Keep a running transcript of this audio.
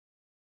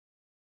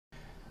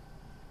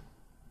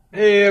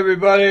Hey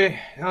everybody,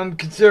 I'm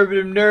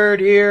Conservative Nerd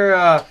here.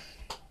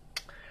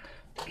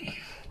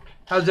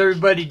 How's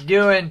everybody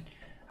doing?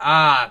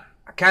 I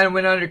kind of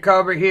went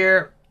undercover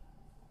here.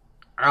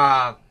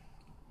 I'm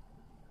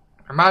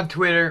on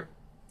Twitter.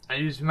 I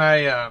use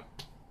my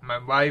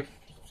wife's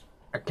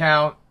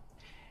account,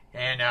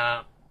 and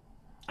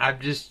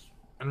I'm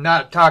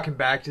not talking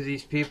back to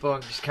these people.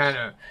 I'm just kind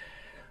of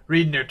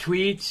reading their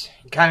tweets,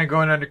 kind of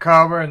going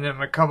undercover, and then I'm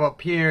going to come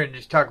up here and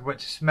just talk a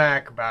bunch of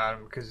smack about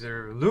them because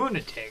they're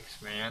lunatics,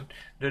 man.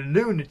 They're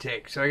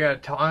lunatics. So I got a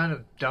ton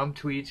of dumb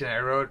tweets, and I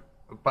wrote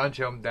a bunch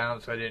of them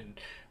down so I didn't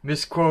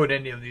misquote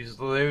any of these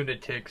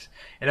lunatics.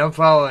 And I'm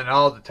following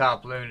all the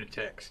top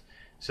lunatics.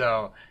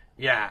 So,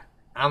 yeah,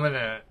 I'm going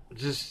to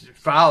just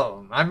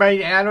follow them. I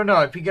don't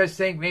know, if you guys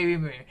think maybe...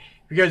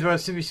 If you guys want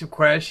to send me some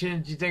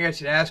questions, you think I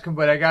should ask them,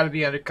 but I got to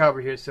be undercover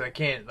here, so I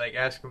can't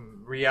ask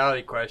them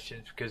reality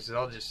questions because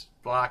they'll just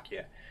block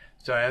you.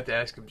 So I have to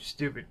ask them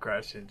stupid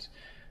questions.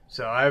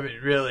 So I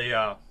haven't really.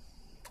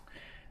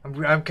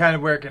 I'm kind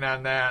of working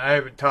on that. I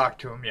haven't talked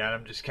to them yet.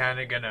 I'm just kind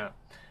of gonna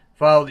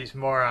follow these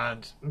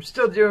morons. I'm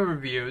still doing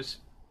reviews,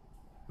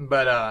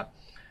 but I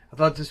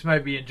thought this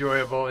might be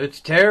enjoyable. It's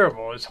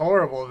terrible. It's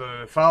horrible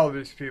to follow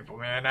these people,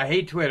 man. I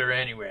hate Twitter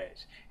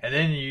anyways. And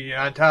then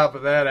on top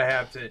of that, I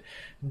have to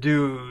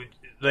do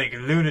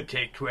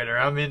lunatic Twitter.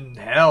 I'm in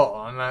hell.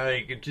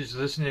 I'm just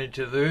listening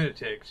to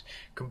lunatics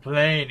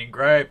complain and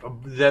gripe.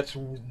 That's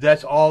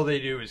all they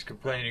do is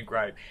complain and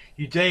gripe.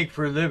 You think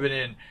for living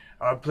in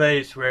a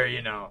place where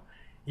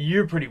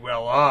you're pretty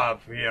well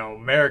off,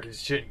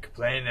 Americans shouldn't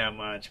complain that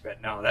much,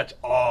 but no, that's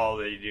all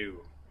they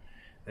do.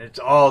 That's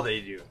all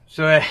they do.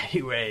 So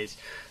anyways,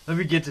 let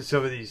me get to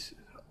some of these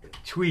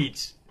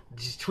tweets.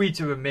 These tweets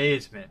of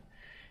amazement.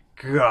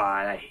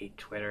 God, I hate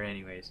Twitter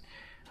anyways.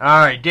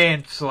 Alright,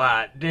 Dan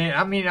Slott.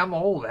 I'm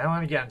old. I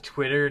want to get on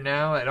Twitter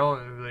now. I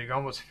don't,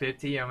 almost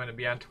 50. I'm going to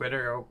be on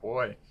Twitter. Oh,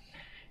 boy.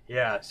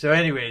 Yeah, so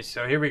anyways,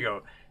 so here we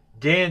go.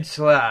 Dan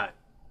Slott.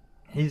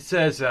 He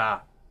says,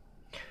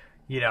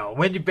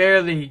 when you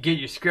barely get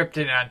your script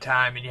in on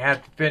time and you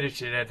have to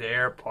finish it at the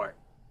airport.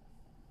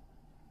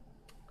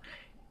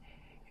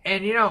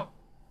 And,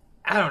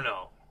 I don't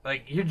know.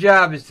 Your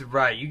job is to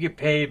write. You get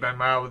paid by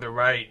Marvel to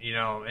write,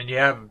 and you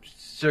have a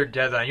certain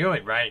deadline. You only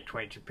write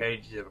 22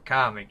 pages of a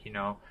comic,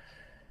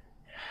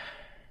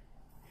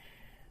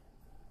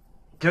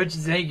 Don't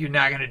you think you're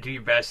not going to do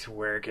your best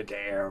work at the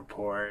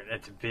airport?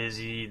 That's a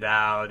busy,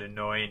 loud,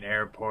 annoying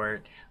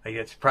airport.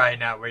 That's probably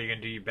not where you're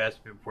going to do your best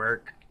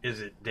work, is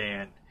it,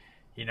 Dan?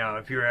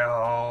 If you're at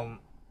home,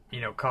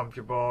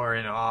 comfortable, or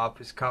in an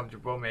office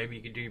comfortable, maybe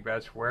you can do your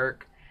best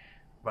work.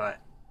 But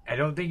I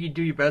don't think you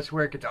do your best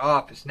work at the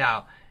office.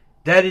 Now,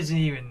 that isn't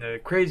even the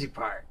crazy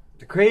part.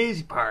 The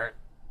crazy part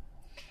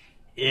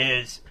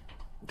is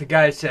the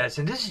guy says,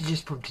 and this is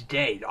just from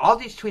today. All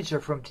these tweets are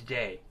from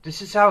today.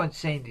 This is how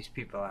insane these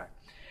people are.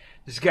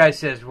 This guy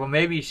says, well,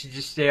 maybe you should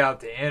just stay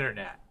off the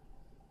internet.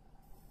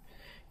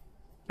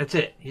 That's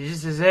it. He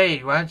just says,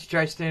 hey, why don't you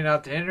try staying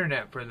off the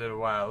internet for a little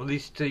while, at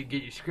least until you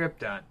get your script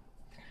done.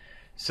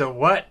 So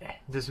what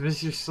does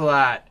Mr.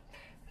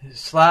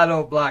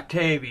 Slotto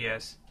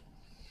Blocktavius,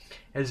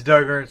 as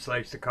Doug Ernst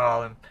likes to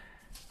call him,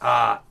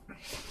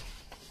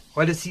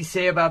 what does he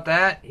say about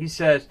that? He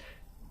says,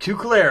 to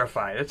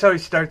clarify. That's how he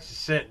starts the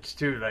sentence,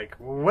 too.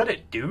 What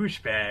a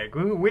douchebag.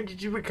 When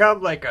did you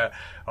become,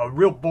 a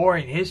real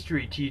boring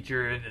history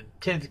teacher in the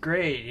 10th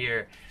grade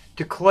here?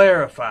 To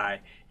clarify,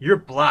 you're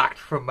blocked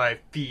from my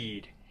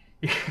feed.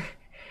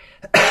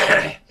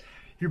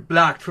 You're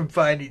blocked from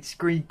finding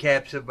screen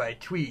caps of my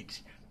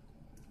tweets.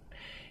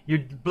 You're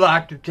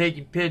blocked of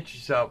taking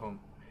pictures of them.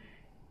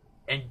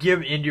 And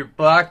you're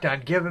blocked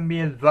on giving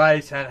me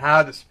advice on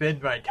how to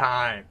spend my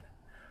time.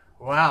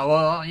 Wow,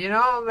 well,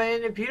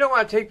 man, if you don't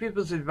want to take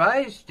people's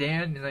advice,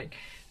 Dan,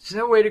 it's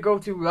no way to go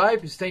through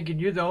life is thinking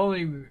you're the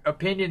only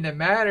opinion that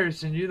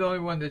matters and you're the only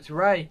one that's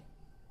right.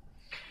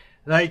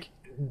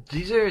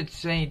 These are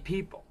insane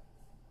people.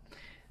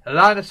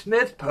 Alana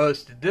Smith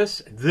posted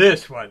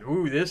this one.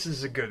 Ooh, this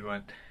is a good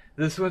one.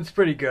 This one's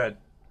pretty good.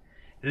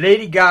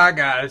 Lady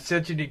Gaga is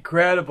such an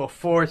incredible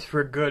force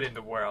for good in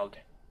the world.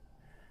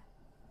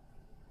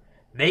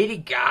 Lady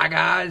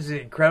Gaga is an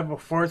incredible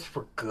force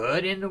for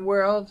good in the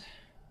world?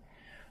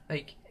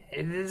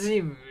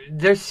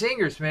 They're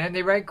singers, man.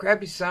 They write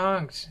crappy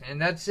songs, and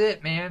that's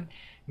it, man.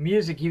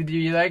 Music, either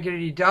you like it or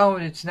you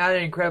don't. It's not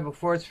an incredible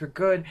force for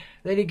good.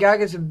 Lady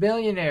Gaga's a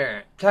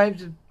billionaire,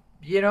 times,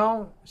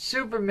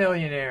 super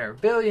millionaire,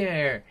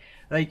 billionaire.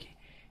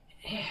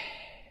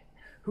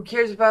 Who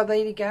cares about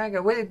Lady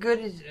Gaga? What good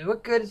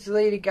is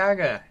Lady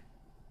Gaga?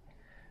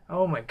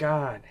 Oh my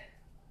God.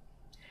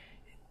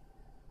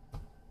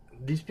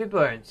 These people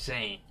are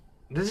insane.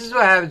 This is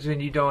what happens when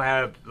you don't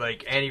have,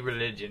 any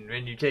religion.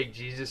 When you take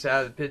Jesus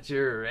out of the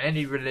picture, or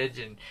any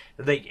religion.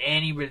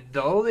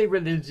 The only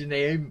religion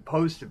they even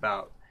post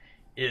about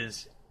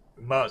is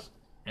Muslim.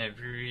 And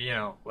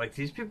if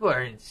these people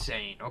are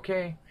insane,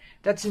 okay?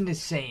 That's an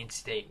insane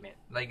statement.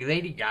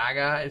 Lady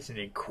Gaga is an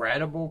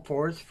incredible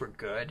force for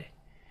good.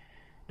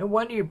 No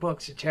wonder your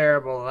books are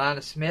terrible,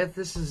 Alana Smith.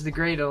 This is the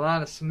great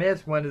Alana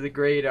Smith, one of the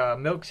great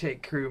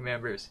Milkshake Crew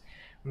members.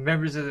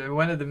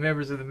 One of the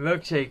members of the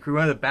Milkshake Crew,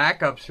 one of the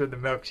backups for the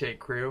Milkshake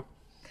Crew.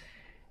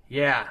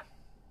 Yeah.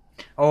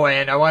 Oh,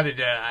 and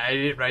I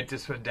didn't write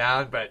this one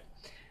down, but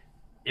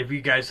if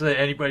you guys,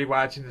 anybody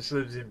watching this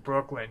lives in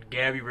Brooklyn,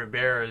 Gabby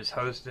Rivera is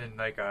hosting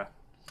like a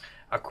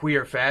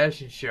queer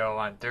fashion show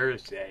on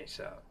Thursday,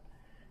 so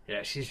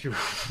yeah, she's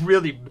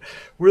really,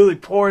 really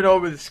pouring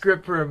over the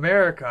script for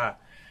America.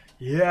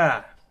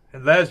 Yeah, a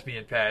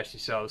lesbian fashion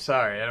show.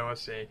 Sorry, I don't want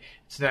to say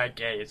it's not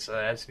gay. It's a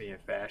lesbian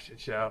fashion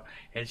show,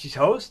 and she's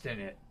hosting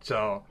it.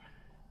 So,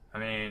 I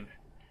mean,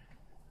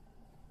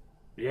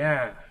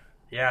 yeah,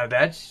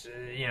 that's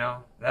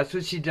that's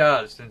what she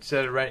does.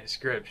 Instead of writing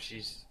scripts,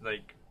 she's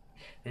like,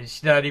 and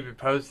she's not even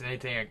posting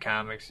anything on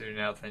comics or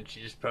nothing.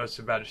 She just posts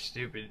about her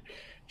stupid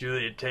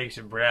Julia Takes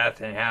a Breath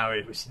and how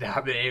it was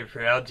nominated for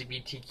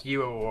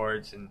LGBTQ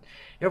awards, and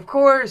of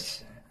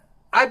course.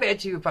 I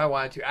bet you if I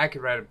wanted to, I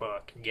could write a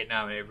book and get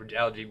nominated for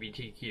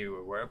LGBTQ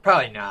award.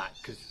 Probably not,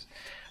 because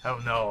I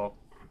don't know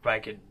if I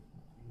could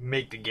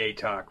make the gay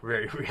talk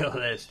very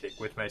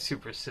realistic with my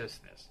super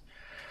cisness.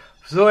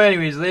 So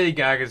anyways, Lady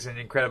Gaga's an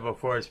incredible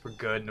force for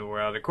good in the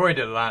world, according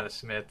to Alana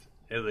Smith,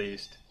 at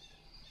least.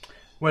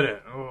 What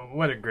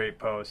a great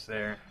post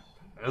there.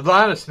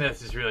 Alana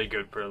Smith is really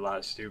good for a lot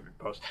of stupid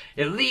posts.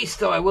 At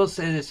least, though, I will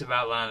say this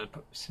about Alana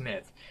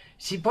Smith.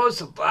 She posts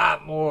a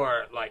lot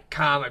more, like,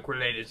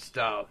 comic-related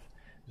stuff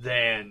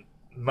than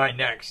my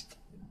next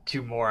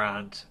two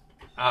morons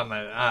on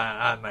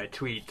my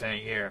tweet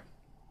thing here.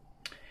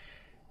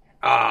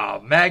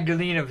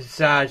 Magdalena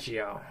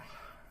Visaggio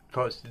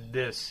posted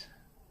this.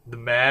 The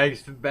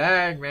Mag's the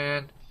bag,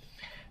 man.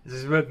 This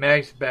is what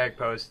Mag's the bag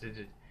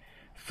posted.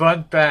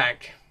 Fun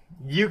fact,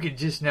 you can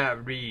just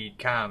not read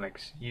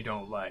comics you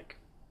don't like.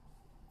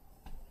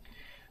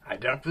 I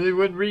definitely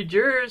wouldn't read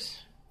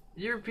yours.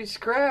 You're a piece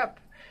of crap.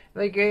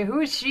 Like,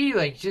 who is she?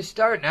 Like, just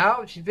starting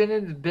out? She's been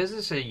in the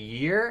business a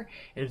year,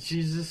 and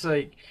she's just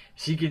like,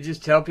 she can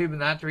just tell people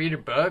not to read her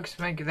books?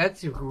 Man,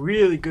 that's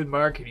really good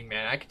marketing,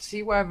 man. I can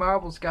see why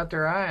Marvel's got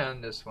their eye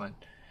on this one.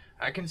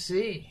 I can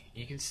see.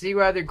 You can see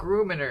why they're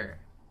grooming her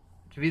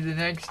to be the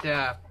next,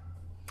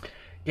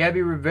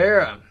 Gabby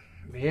Rivera.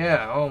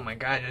 Yeah, oh my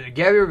god.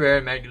 Gabby Rivera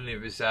and Magdalena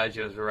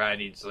Visaggio's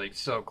writing's, like,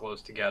 so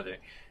close together.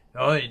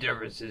 The only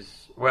difference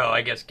is, well,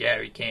 I guess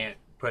Gabby can't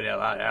put a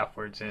lot of F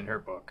words in her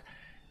book.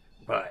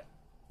 But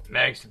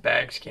Mags the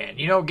Bags can.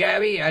 You know,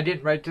 Gabby, I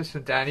didn't write this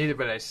one down either,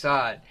 but I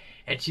saw it.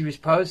 And she was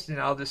posting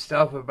all this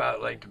stuff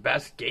about, like, the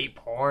best gay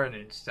porn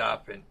and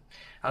stuff. And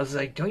I was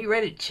like, don't you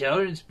write a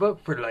children's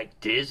book for, like,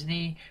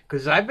 Disney?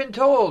 Because I've been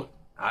told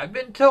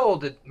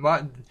that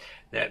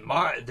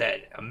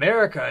that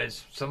America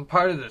is some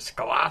part of the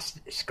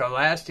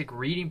scholastic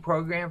reading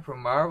program for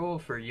Marvel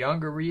for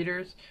younger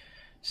readers.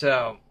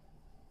 So,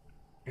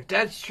 if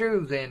that's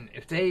true, then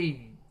if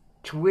they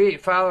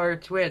follow her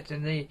twits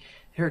and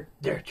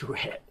their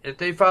twit. If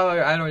they follow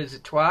her, I don't know, is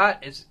it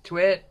twat? Is it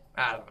twit?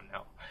 I don't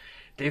know.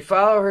 They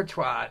follow her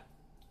twat.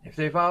 If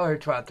they follow her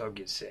twat, they'll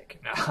get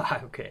sick. No,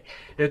 okay.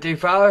 If they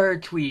follow her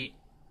tweet,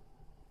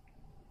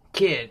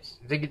 kids,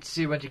 they get to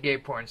see a bunch of gay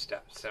porn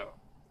stuff. So,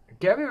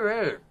 Gabby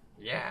Rivera,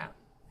 yeah.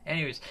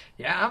 Anyways,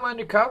 yeah, I'm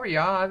undercover,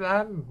 y'all.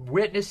 I'm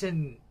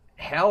witnessing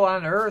hell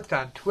on earth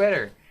on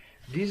Twitter.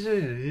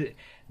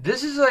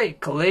 This is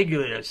like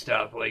Caligula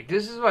stuff. Like,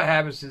 this is what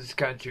happens to this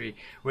country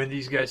when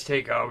these guys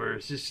take over.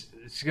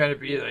 It's going to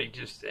be like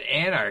just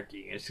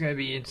anarchy. It's going to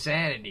be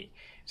insanity.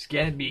 It's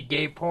going to be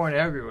gay porn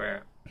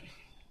everywhere.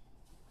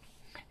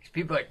 These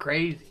people are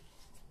crazy.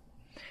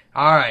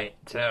 Alright,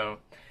 so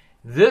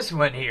this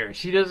one here,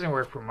 she doesn't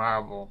work for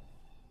Marvel.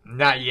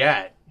 Not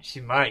yet. She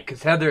might,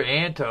 because Heather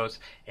Antos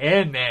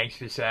and Mags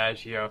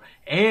Visaggio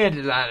and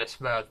Alana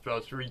Smith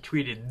both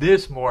retweeted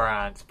this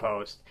moron's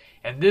post.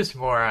 And this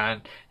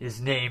moron,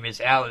 his name is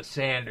Alice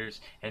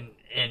Sanders. And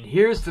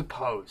here's the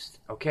post,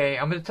 okay?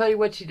 I'm going to tell you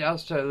what she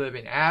does for a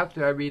living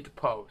after I read the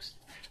post.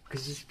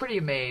 Because it's pretty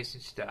amazing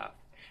stuff.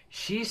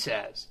 She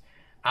says,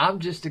 I'm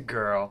just a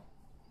girl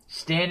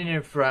standing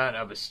in front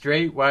of a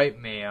straight white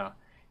male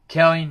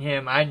telling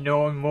him I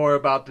know more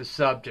about the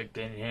subject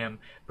than him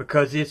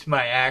because it's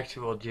my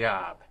actual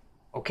job.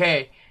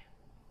 Okay?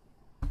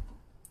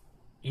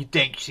 You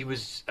think she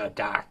was a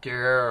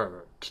doctor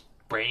or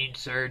brain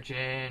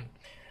surgeon?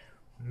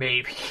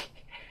 Maybe,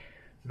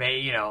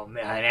 you know, an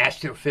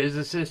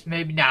astrophysicist,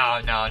 maybe?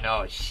 No.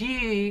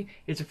 She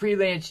is a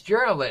freelance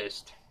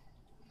journalist.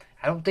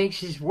 I don't think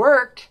she's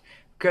worked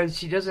because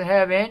she doesn't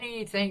have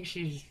anything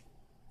she's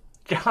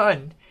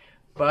done,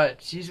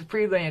 but she's a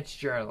freelance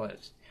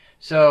journalist.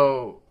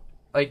 So,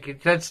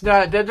 like, that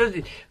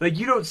doesn't, like,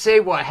 you don't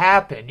say what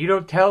happened. You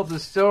don't tell the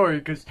story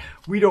because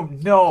we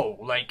don't know.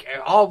 Like,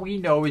 all we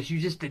know is you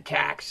just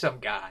attack some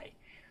guy.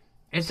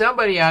 And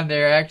somebody on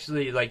there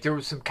actually, like, there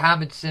was some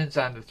common sense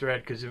on the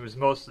thread because it was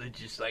mostly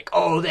just like,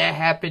 oh, that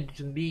happened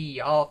to me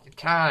all the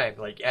time.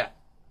 Like, yeah.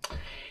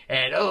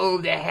 And, oh,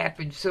 that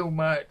happened so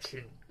much.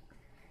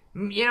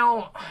 And, you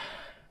know,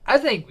 I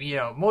think,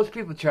 most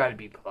people try to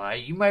be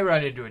polite. You might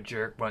run into a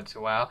jerk once in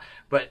a while,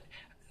 but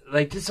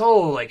like this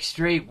whole like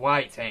straight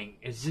white thing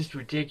is just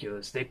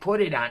ridiculous. They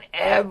put it on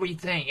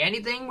everything.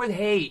 Anything with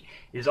hate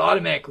is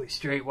automatically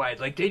straight white.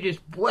 Like they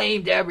just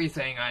blamed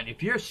everything on.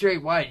 If you're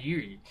straight white,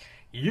 you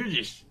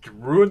just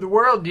ruined the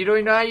world. You don't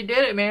even know how you did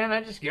it, man.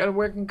 I just gotta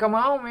work and come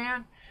home,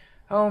 man.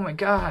 Oh my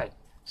God.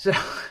 So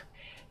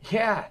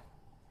yeah.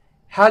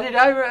 How did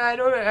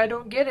I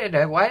don't get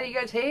it. Why do you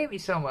guys hate me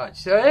so much?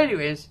 So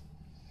anyways,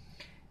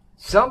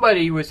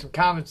 somebody with some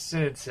common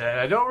sense said,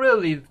 I don't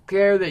really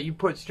care that you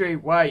put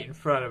straight white in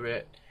front of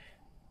it.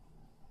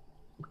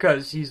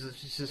 Because he's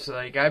just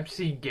like, I've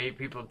seen gay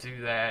people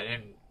do that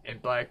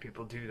and black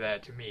people do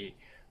that to me.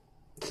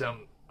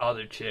 Some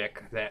other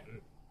chick that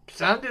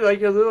sounded like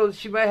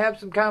she might have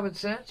some common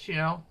sense,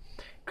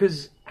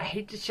 Because I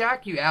hate to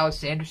shock you, Alice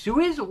Sanders, who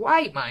is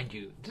white, mind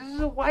you. This is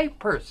a white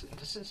person.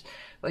 This is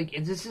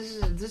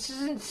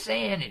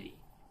insanity.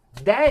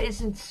 That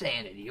is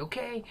insanity,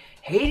 okay?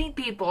 Hating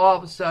people all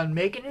of a sudden,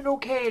 making it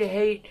okay to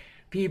hate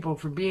people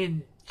for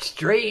being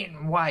straight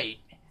and white.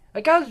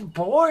 Like, I was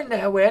born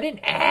that way. I didn't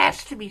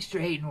ask to be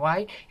straight and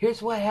white.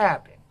 Here's what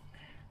happened.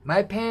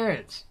 My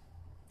parents,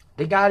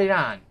 they got it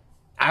on.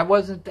 I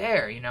wasn't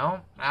there,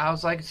 I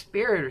was like a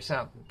spirit or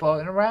something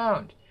floating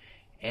around.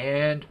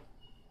 And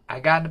I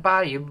got in the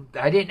body.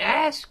 I didn't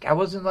ask. I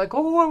wasn't like,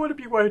 oh, I want to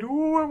be white.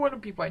 Oh, I want to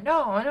be white.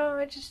 No,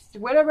 I just,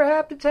 whatever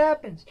happens,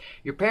 happens.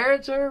 My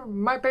parents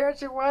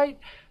are white.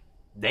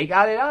 They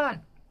got it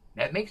on.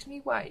 That makes me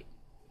white.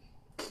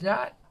 It's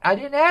not, I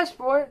didn't ask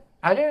for it.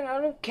 I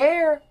don't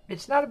care.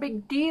 It's not a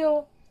big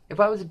deal. If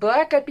I was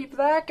black, I'd be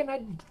black and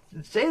I'd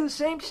say the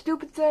same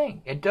stupid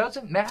thing. It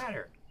doesn't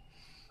matter.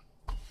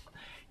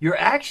 Your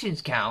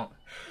actions count.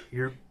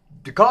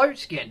 The color of your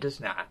skin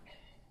does not.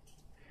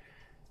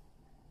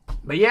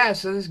 But yeah,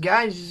 so this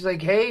guy's just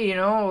like, hey,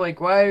 like,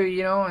 why,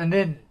 and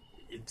then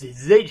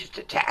they just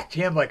attacked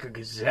him like a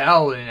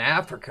gazelle in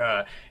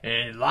Africa,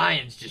 and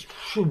lions just,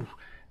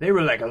 they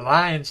were like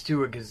lions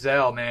to a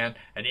gazelle, man,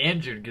 an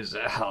injured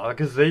gazelle,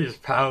 because they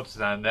just pounced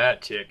on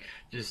that chick.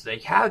 Just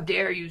like, how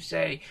dare you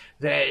say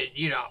that,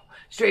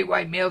 straight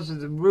white males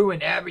have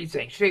ruined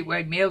everything. Straight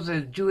white males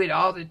do it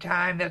all the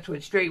time. That's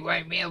what straight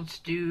white males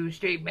do.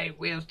 Straight white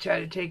males try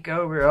to take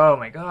over. Oh,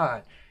 my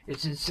God.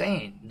 It's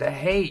insane. The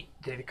hate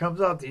that comes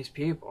off these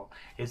people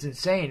is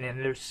insane. And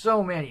there's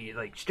so many,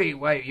 like, straight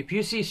white. If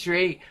you see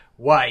straight,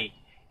 white,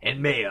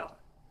 and male,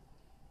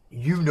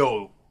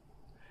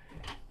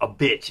 a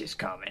bitch is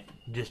coming.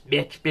 Just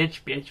bitch,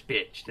 bitch, bitch,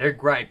 bitch. They're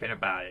griping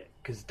about it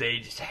because they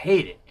just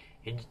hate it.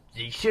 And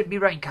you shouldn't be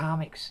writing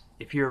comics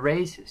if you're a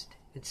racist.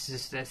 It's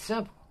just that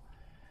simple.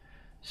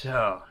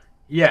 So,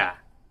 yeah.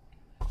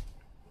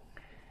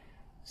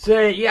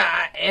 So,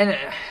 yeah, and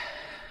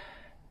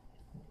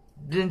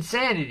the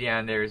insanity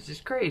on there is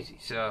just crazy.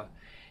 So,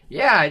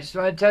 yeah, I just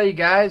want to tell you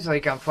guys,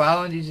 like, I'm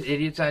following these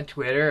idiots on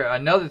Twitter.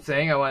 Another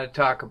thing I want to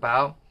talk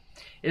about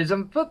is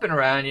I'm flipping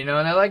around, and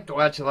I like to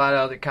watch a lot of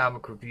other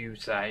comic review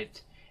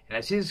sites. And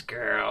I see this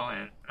girl,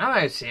 and I'm not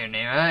going to say her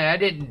name. I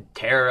didn't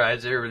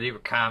terrorize her or leave a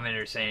comment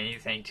or say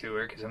anything to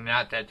her because I'm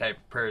not that type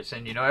of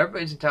person.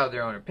 Everybody's entitled to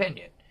their own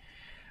opinion.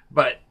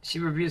 But she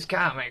reviews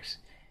comics,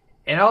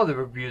 and all the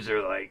reviews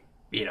are like,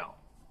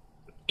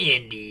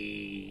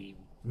 indie,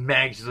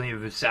 Magdalena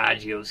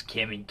Visaggio's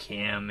Kim and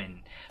Kim,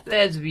 and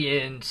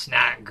lesbian,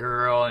 snot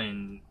girl,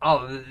 and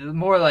all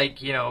more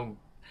like, and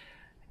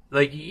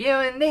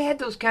they had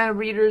those kind of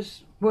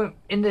readers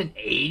in the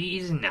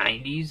 80s and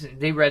 90s,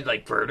 and they read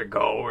like Vertigo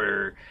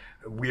or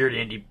weird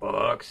indie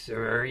books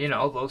or,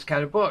 those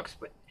kind of books.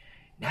 But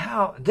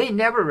now they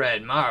never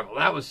read Marvel.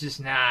 That was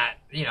just not,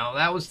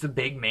 that was the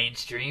big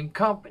mainstream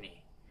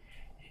company.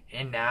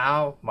 And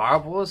now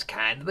Marvel has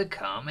kind of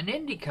become an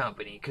indie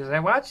company. Because I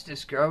watched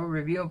this girl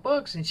reviewing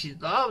books, and she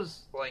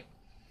loves, like,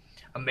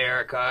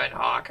 America and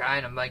Hawkeye,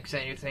 and I'm like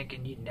saying, you're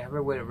thinking you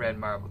never would have read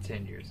Marvel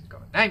 10 years ago.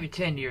 Not even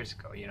 10 years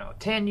ago,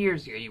 10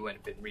 years ago you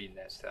wouldn't have been reading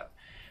that stuff.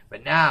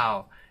 But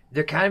now,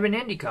 they're kind of an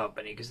indie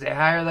company, because they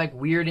hire, like,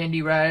 weird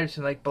indie writers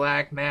from, like,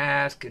 Black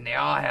Mask, and they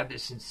all have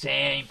this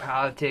insane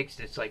politics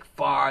that's, like,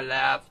 far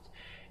left,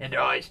 and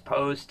they're always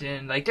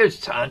posting. Like, there's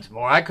tons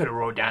more. I could have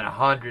wrote down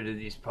 100 of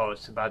these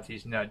posts about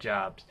these nut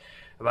jobs.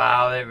 About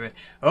how they were,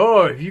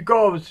 if you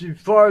call us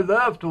far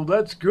left, well,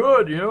 that's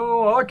good,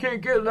 I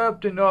can't get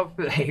left enough.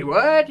 Hey,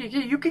 what?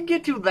 You can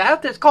get too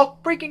left? That's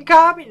called freaking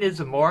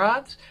communism,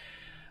 morons.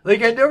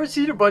 Like, I've never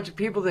seen a bunch of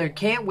people that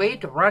can't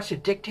wait to rush a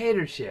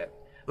dictatorship.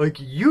 Like,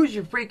 use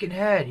your freaking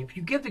head. If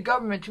you give the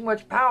government too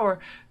much power,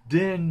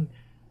 then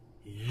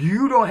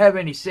you don't have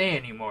any say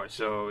anymore.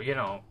 So,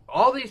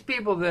 all these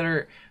people that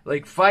are,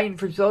 like, fighting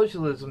for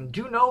socialism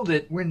do know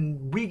that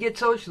when we get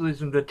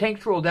socialism, the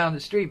tanks roll down the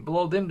street,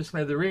 blow them to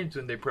smithereens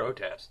when they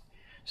protest.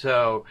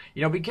 So,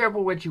 be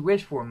careful what you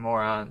wish for,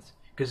 morons.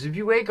 Because if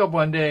you wake up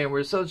one day and we're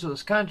a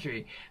socialist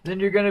country, then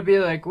you're going to be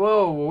like,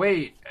 whoa,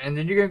 wait. And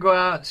then you're going to go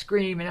out and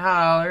scream and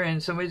holler,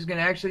 and somebody's going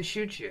to actually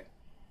shoot you.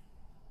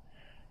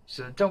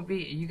 So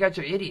you got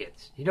your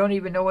idiots. You don't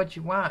even know what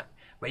you want.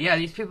 But yeah,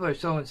 these people are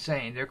so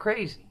insane. They're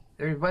crazy.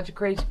 They're a bunch of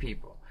crazy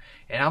people.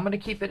 and I'm gonna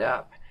keep it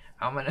up.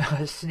 I'm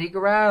gonna sneak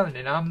around,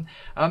 and I'm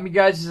you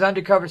guys'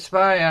 undercover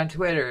spy on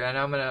Twitter, and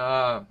I'm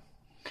gonna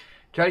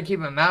try to keep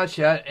my mouth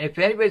shut. If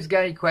anybody's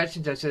got any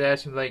questions, I should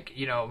ask them. Like,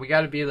 you know, we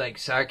got to be like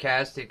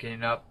sarcastic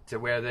enough to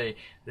where they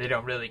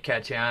don't really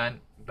catch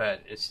on,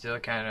 but it's still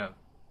kind of.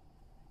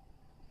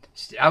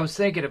 I was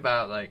thinking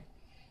about like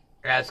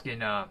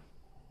asking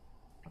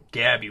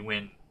Gabby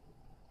when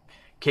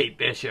Kate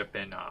Bishop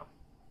and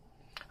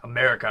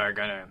America are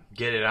gonna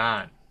get it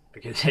on,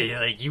 because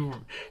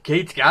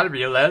Kate's got to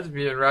be a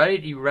lesbian,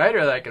 right? You write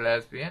her like a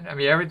lesbian. I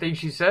mean, everything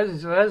she says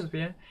is a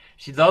lesbian.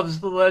 She loves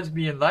the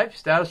lesbian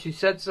lifestyle. She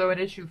said so in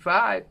issue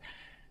 5.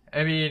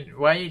 I mean,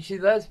 why ain't she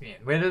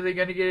lesbian? When are they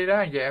gonna get it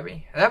on,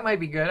 Gabby? That might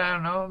be good. I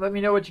don't know. Let me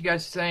know what you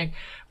guys think.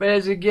 But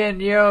as again,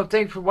 you know,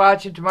 thanks for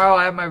watching. Tomorrow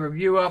I have my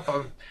review up.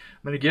 I'm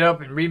gonna get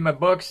up and read my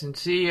books and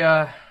see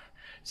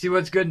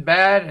what's good and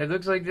bad. It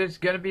looks like there's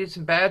gonna be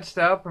some bad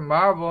stuff from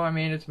Marvel. I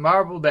mean, it's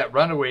Marvel that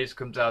Runaways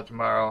comes out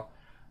tomorrow.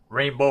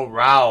 Rainbow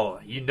Rowell.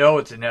 You know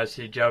it's an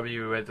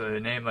SCW with a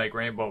name like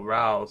Rainbow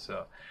Rowell,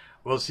 so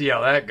we'll see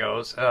how that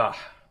goes.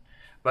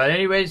 But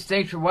anyways,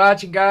 thanks for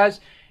watching, guys.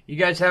 You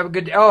guys have a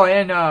good day. Oh,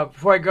 and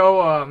before I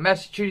go,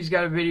 Massachusetts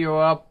got a video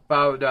up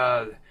about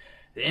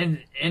the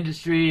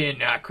industry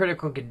and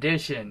critical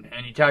condition,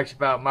 and he talks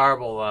about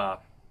Marvel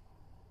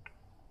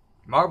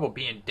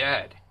being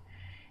dead.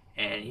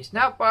 And he's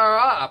not far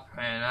off,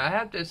 and I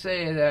have to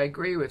say that I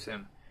agree with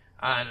him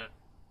on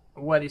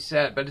what he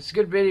said. But it's a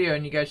good video,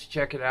 and you guys should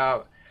check it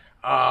out.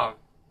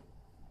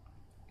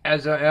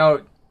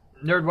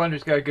 Nerd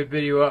Wonder's got a good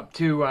video up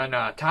too on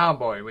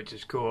Tomboy, which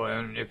is cool.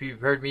 And if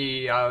you've heard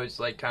me, I always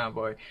like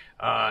Tomboy.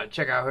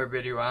 Check out her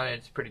video on it.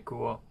 It's pretty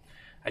cool.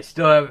 I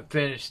still haven't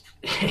finished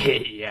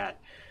yet.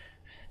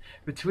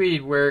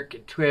 Between work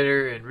and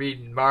Twitter and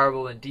reading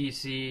Marvel and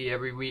DC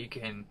every week,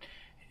 and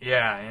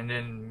yeah, and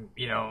then,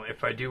 you know,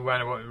 if I do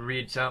want to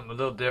read something a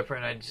little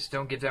different, I just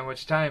don't get that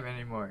much time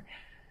anymore.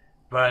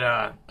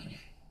 But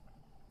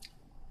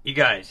you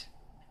guys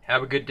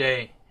have a good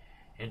day.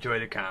 Enjoy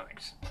the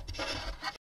comics.